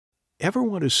Ever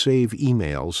want to save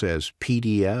emails as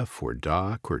PDF or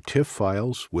doc or TIFF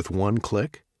files with one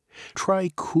click? Try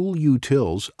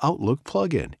Coolutils Outlook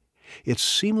plugin. It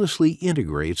seamlessly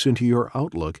integrates into your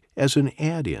Outlook as an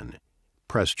add-in.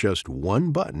 Press just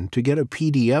one button to get a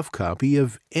PDF copy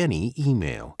of any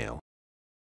email.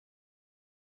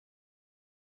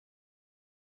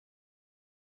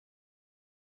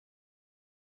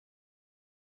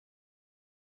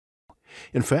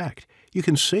 In fact, you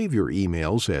can save your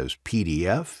emails as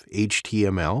PDF,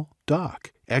 HTML,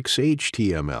 doc,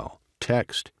 XHTML,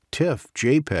 text, TIFF,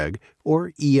 JPEG,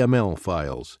 or EML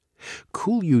files.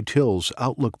 Coolutils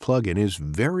Outlook plugin is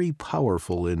very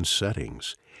powerful in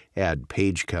settings. Add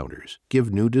page counters,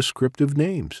 give new descriptive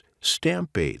names,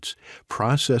 stamp dates,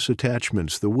 process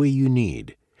attachments the way you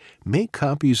need. Make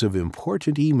copies of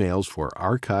important emails for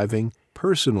archiving,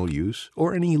 personal use,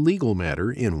 or any legal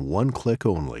matter in one click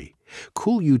only.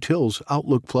 Coolutils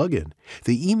Outlook plugin,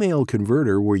 the email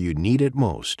converter where you need it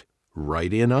most,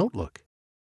 right in Outlook.